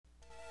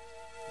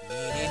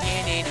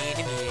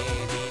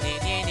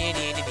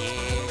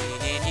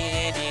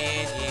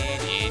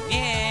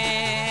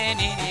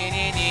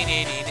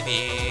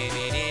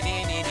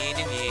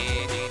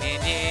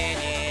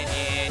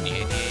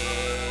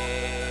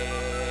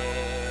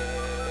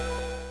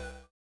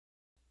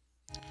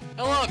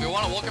Hello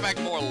everyone, and welcome back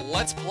to more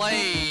Let's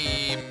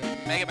Play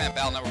Megaman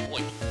Battle Network.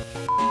 Holy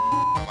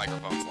my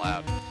microphone's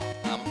loud.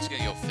 I'm just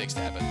gonna go fix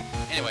that, but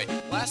anyway,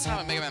 last time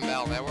on Megaman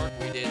Battle Network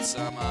we did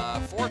some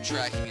forward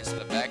tracking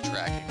instead of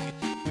backtracking.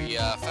 We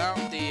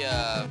found the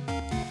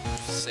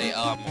say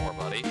more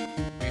buddy.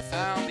 We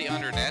found the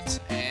undernet,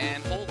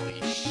 and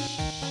holy shit.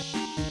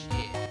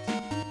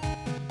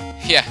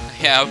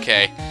 Yeah,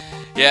 okay.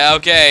 Yeah,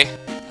 okay.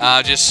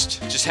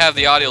 Just have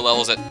the audio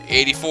levels at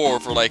 84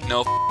 for like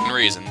no f***ing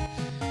reason.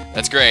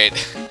 That's great.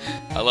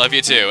 I love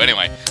you too.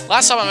 Anyway,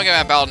 last time on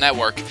Megaman Battle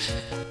Network,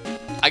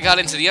 I got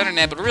into the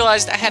internet, but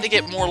realized I had to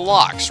get more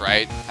locks,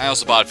 right? I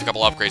also bought a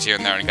couple upgrades here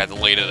and there and got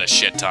deleted a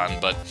shit ton,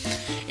 but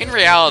in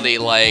reality,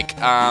 like,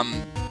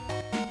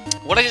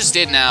 what I just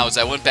did now is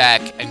I went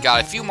back and got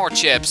a few more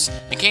chips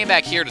and came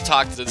back here to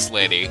talk to this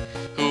lady,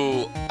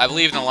 who I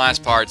believe in the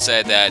last part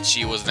said that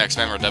she was the next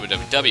member of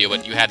WWW,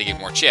 but you had to get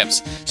more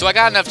chips. So I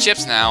got enough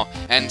chips now,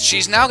 and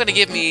she's now going to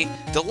give me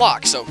the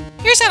lock. So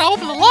here's how to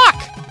open the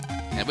lock.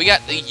 And we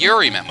got the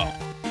Yuri memo.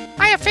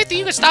 I have faith that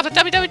you can stop the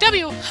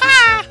WWW.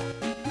 Ha!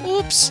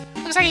 Oops.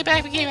 Looks like you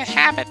became a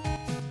habit.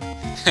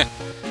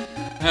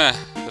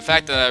 The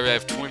fact that I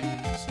have twins.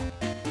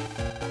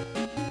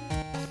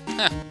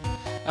 Huh.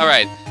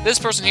 Alright, this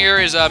person here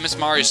is Miss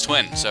Mari's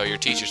twin, so your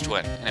teacher's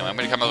twin. Anyway, I'm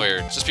gonna come over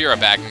here. Just be right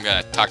back. I'm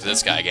gonna talk to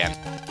this guy again.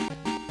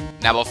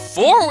 Now,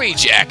 before we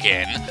jack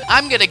in,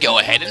 I'm gonna go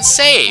ahead and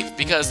save,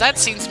 because that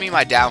seems to be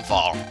my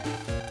downfall.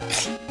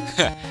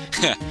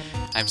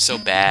 I'm so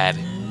bad.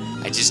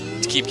 I just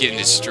keep getting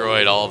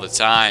destroyed all the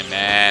time,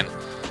 man.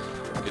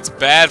 It's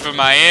bad for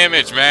my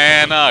image,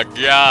 man. Oh,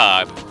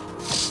 God.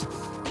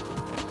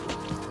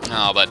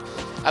 Oh, but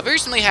I've been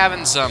recently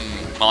having some...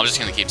 Well, I'm just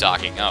going to keep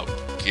talking. Oh,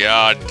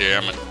 God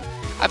damn it.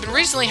 I've been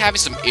recently having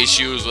some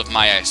issues with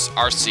my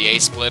RCA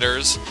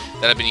splitters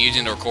that I've been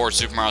using to record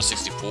Super Mario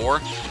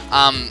 64.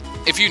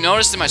 If you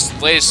noticed in my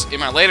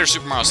later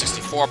Super Mario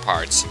 64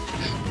 parts,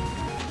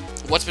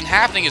 what's been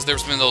happening is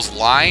there's been those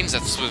lines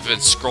that's been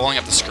scrolling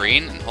up the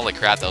screen, and holy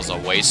crap, that was a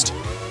waste.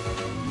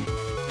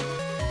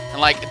 And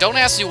like, don't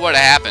ask me what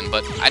happened,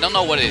 but I don't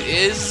know what it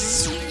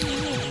is.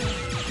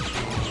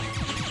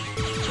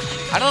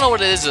 I don't know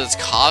what it is that's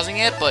causing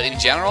it, but in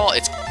general,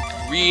 it's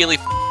really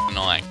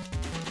annoying.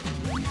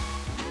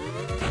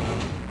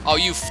 Oh,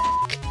 you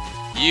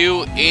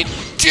you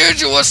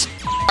indigenous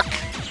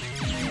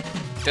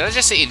Did I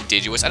just say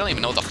indigenous? I don't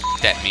even know what the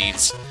that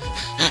means.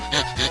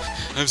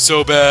 I'm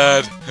so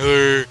bad.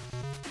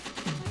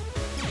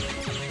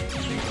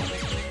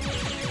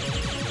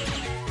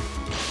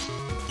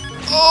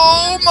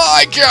 Oh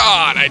my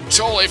god! I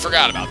totally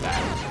forgot about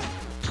that.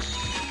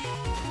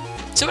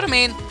 See what I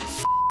mean?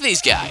 F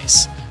these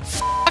guys.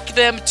 Fuck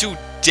them to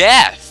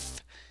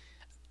death.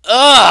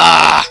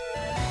 Ugh!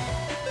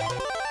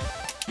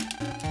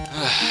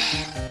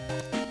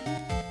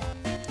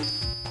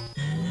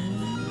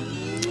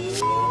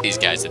 These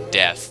guys to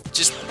death.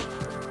 Just,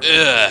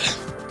 ugh.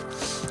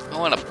 I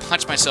want to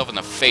punch myself in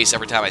the face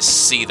every time I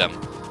see them.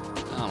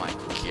 Oh my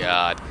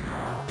god.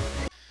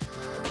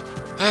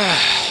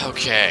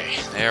 Okay,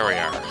 there we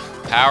are.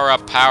 Power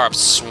up,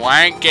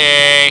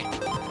 Swanky!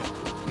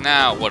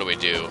 Now, what do we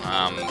do?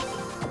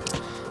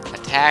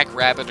 Attack,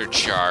 rapid, or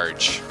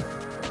charge?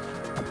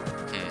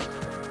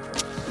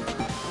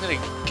 I'm gonna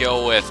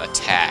go with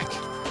attack.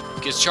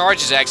 Because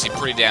charge is actually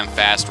pretty damn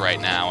fast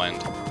right now,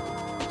 and...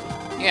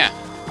 yeah.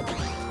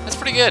 That's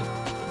pretty good.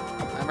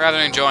 I'm rather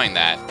enjoying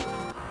that.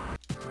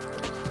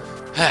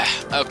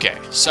 Okay,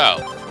 so,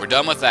 we're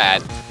done with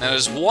that. Now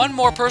there's one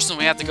more person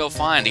we have to go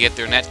find to get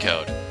their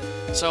netcode.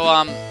 So,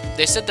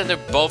 they said that they're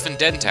both in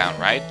Dentown,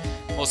 right?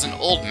 Well, it's an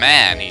old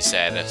man, he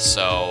said,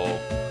 so...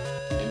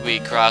 maybe we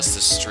cross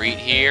the street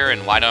here,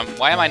 and why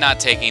am I not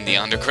taking the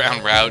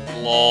underground route?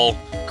 Lol.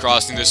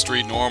 Crossing the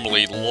street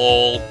normally,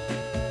 lol.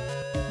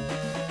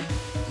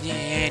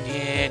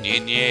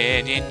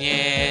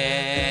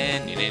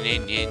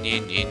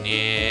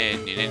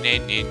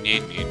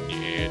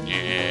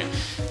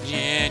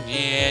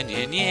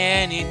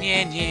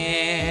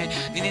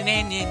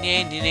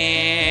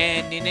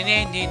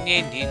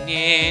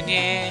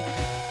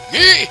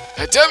 Me?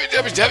 A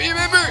WWW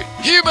member?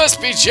 You must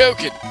be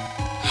joking.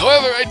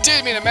 However, I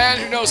did meet a man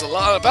who knows a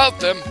lot about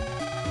them.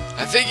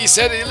 I think he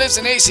said he lives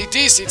in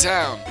AC/DC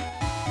Town.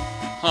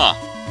 Huh.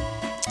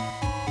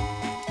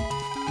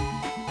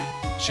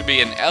 Should be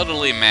an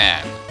elderly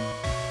man.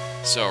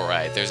 So,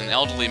 right, there's an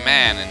elderly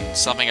man and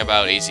something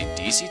about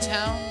AC/DC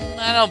Town?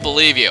 I don't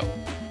believe you.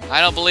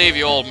 I don't believe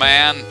you, old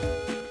man.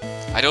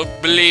 I don't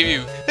believe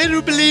you. I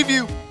don't believe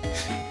you.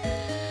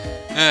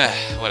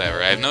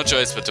 Whatever, I have no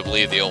choice but to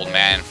believe the old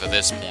man for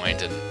this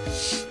point, and...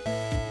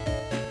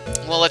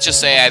 well, let's just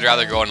say I'd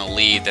rather go on a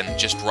lead than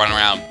just run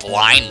around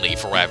blindly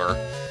forever.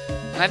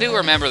 And I do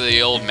remember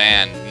the old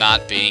man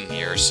not being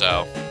here,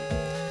 so...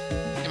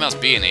 he must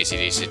be in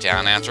AC/DC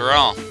Town after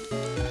all.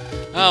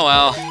 Oh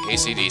well,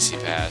 AC/DC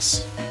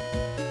pass.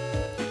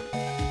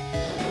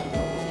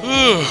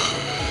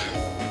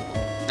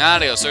 Now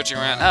to go searching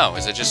around. Oh,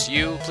 is it just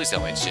you? Please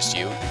tell me it's just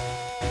you.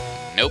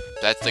 Nope,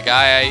 that's the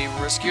guy I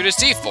rescued his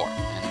teeth for,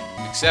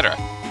 and etc.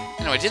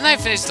 Anyway, didn't I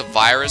finish the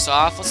virus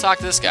off? Let's talk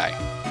to this guy.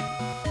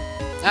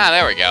 Ah,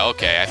 there we go.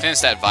 Okay, I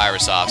finished that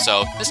virus off.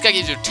 So, this guy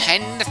gives you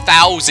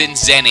 10,000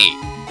 zenny.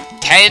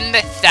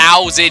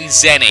 10,000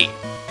 zenny.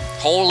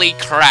 Holy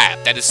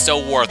crap, that is so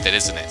worth it,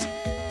 isn't it?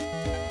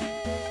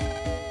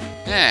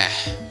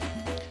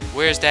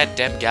 Where's that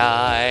damn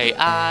guy?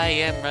 I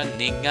am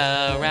running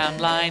around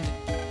blind.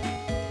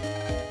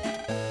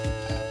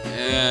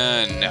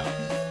 No.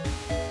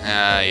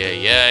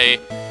 Ay.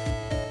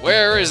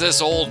 Where is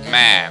this old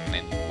man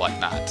and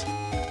whatnot?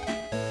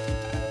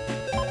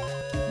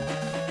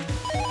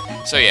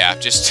 So yeah,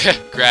 just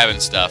grabbing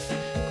stuff.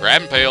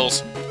 Grabbing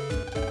pills.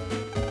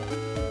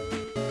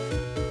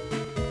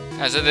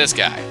 How's it this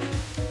guy?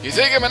 You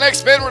think I'm an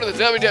ex-member of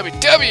the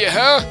WWW,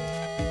 huh?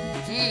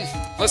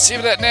 Let's see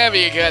what that navy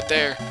you got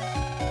there.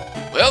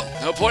 Well,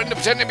 no point in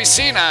pretending to be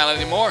senile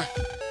anymore.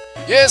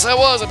 Yes, I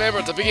was a member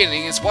at the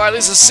beginning. It's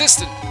Wiley's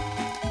assistant.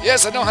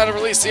 Yes, I know how to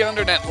release the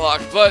undernet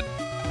lock, but...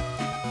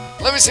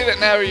 Let me see that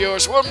navy of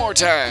yours one more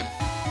time.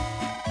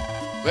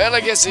 Well, I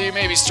guess you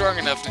may be strong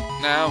enough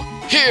now.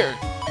 Here!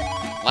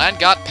 Lan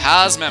got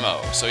Paz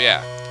memo, so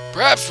yeah.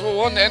 Perhaps the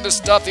one to end to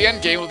stop the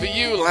endgame will be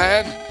you,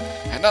 Lan,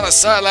 and not a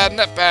Scilab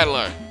net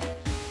battler.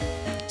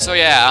 So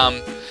yeah,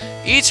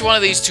 each one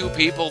of these two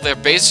people, they're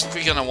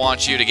basically going to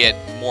want you to get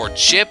more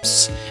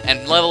chips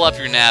and level up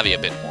your Navi a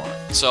bit more.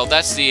 So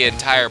that's the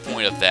entire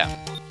point of them.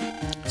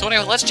 So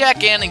anyway, let's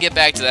jack in and get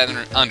back to that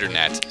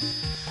undernet.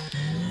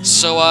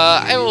 So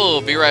I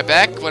will be right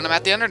back when I'm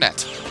at the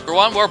undernet. For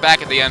one, we're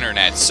back at the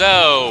undernet.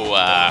 So,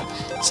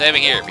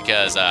 saving here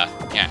because,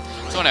 yeah.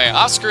 So anyway,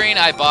 off screen,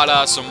 I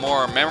bought some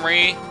more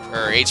memory,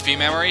 or HP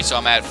memory, so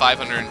I'm at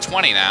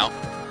 520 now.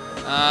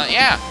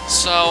 Yeah,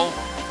 so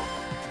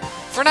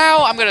for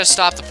now, I'm going to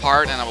stop the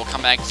part, and I will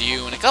come back to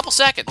you in a couple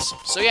seconds.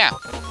 So yeah.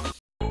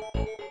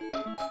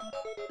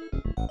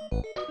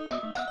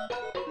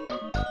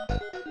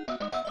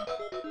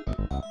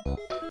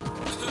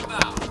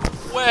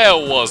 Where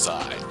was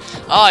I?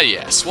 Ah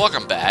yes,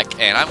 welcome back,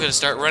 and I'm going to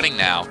start running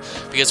now,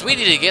 because we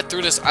need to get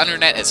through this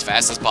undernet as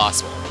fast as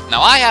possible.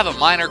 Now, I have a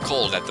minor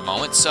cold at the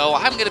moment, so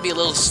I'm going to be a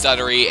little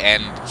stuttery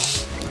and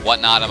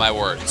whatnot on my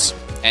words.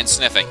 And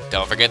sniffing.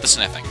 Don't forget the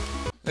sniffing.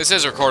 This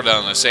is recorded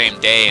on the same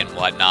day and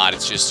whatnot,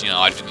 it's just, you know,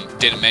 I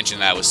didn't mention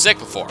that I was sick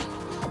before.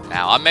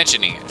 Now, I'm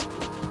mentioning it.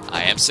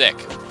 I am sick.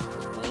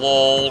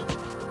 Lol.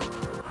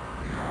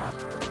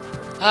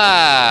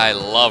 I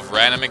love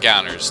random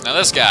encounters. Now,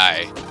 this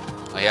guy...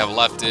 all you have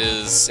left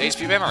is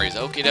HP memories.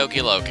 Okie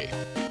dokie Loki.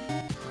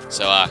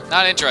 So,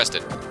 not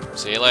interested.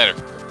 See you later.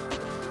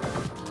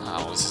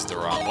 Oh, this is the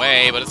wrong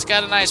way, but it's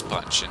got a nice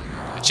punch, and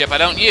a chip I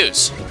don't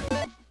use.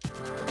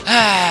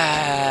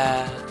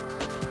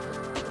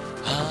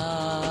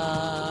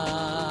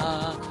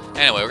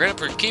 Anyway, we're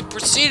gonna keep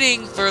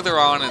proceeding further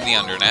on in the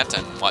undernet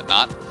and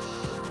whatnot.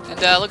 And,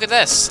 look at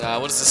this.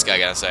 What does this guy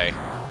gotta say?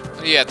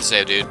 What do you have to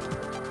say, dude?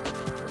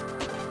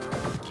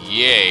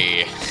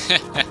 Yay.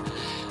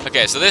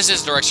 Okay, so this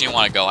is the direction you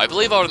want to go. I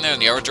believe over there in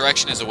the other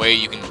direction is a way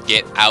you can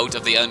get out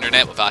of the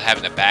undernet without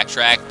having to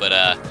backtrack, but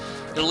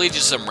it'll lead you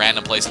to some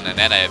random place in the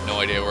net. I have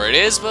no idea where it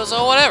is, but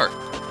so whatever.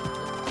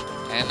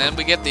 And then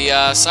we get the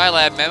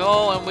Scilab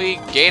memo, and we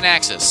gain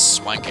access.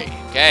 Swanky.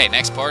 Okay,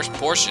 next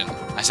portion.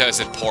 I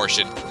said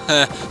portion.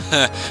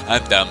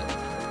 I'm dumb.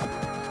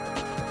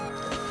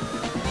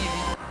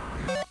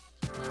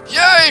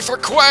 Yay for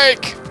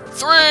Quake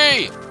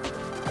 3!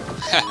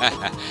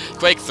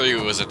 Quake 3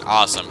 was an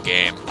awesome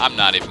game. I'm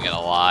not even gonna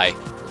lie.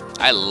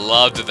 I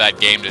loved that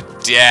game to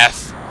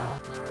death.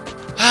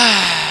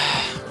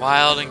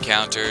 Wild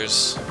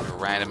encounters, or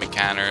random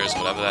encounters,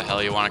 whatever the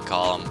hell you want to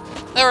call them.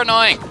 They're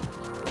annoying.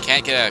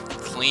 Can't get a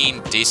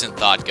clean, decent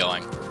thought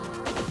going.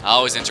 I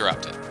always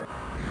interrupt it.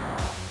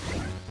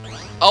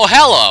 Oh,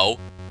 hello!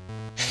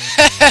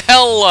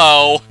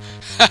 Hello!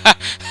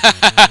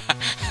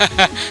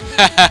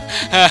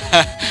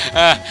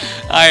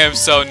 I am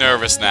so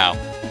nervous now.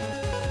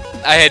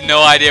 I had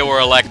no idea where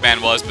a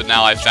Lekman was, but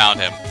now I found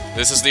him.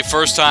 This is the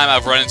first time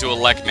I've run into a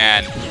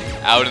Lekman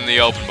out in the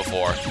open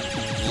before.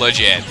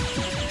 Legit.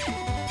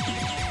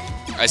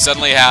 I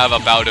suddenly have a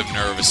bout of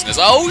nervousness.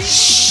 Oh,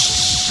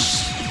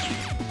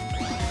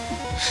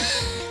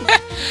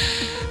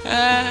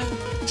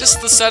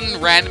 just the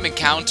sudden random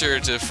encounter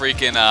to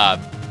freaking,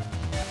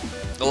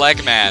 the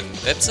Lekman.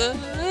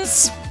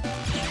 It's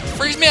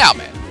freaks me out,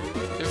 man.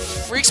 It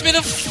freaks me the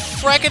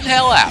frickin'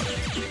 hell out.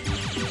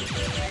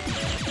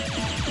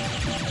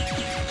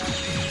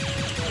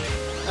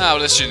 Oh,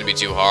 this shouldn't be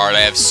too hard.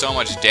 I have so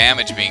much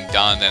damage being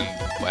done, and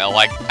well,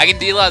 like I can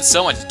deal out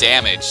so much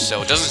damage,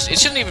 so it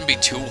shouldn't even be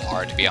too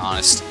hard, to be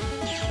honest.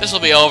 This will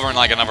be over in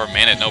like another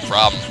minute, no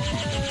problem.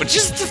 But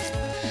just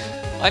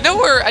I know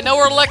where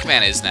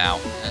Lekman is now,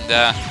 and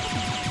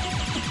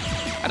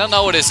I don't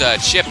know what his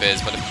chip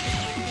is, but I'm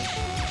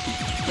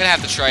gonna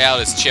have to try out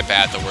his chip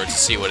afterwards to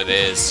see what it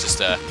is.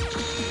 Just a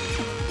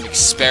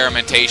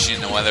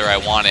experimentation on whether I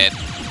want it.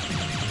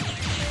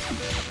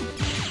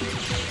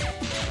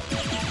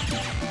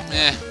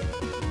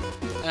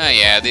 Oh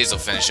yeah, these will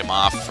finish him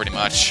off, pretty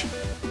much.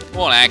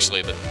 Won't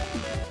actually, but...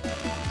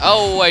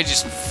 oh, I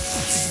just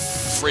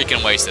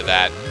freaking wasted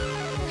that.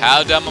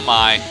 How dumb am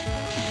I?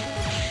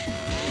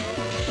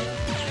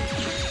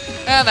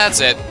 And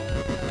that's it.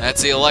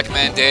 That's the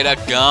Elecman data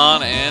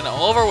gone and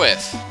over with.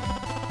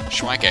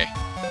 Swanky.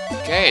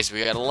 Okay, so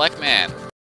we got Elecman.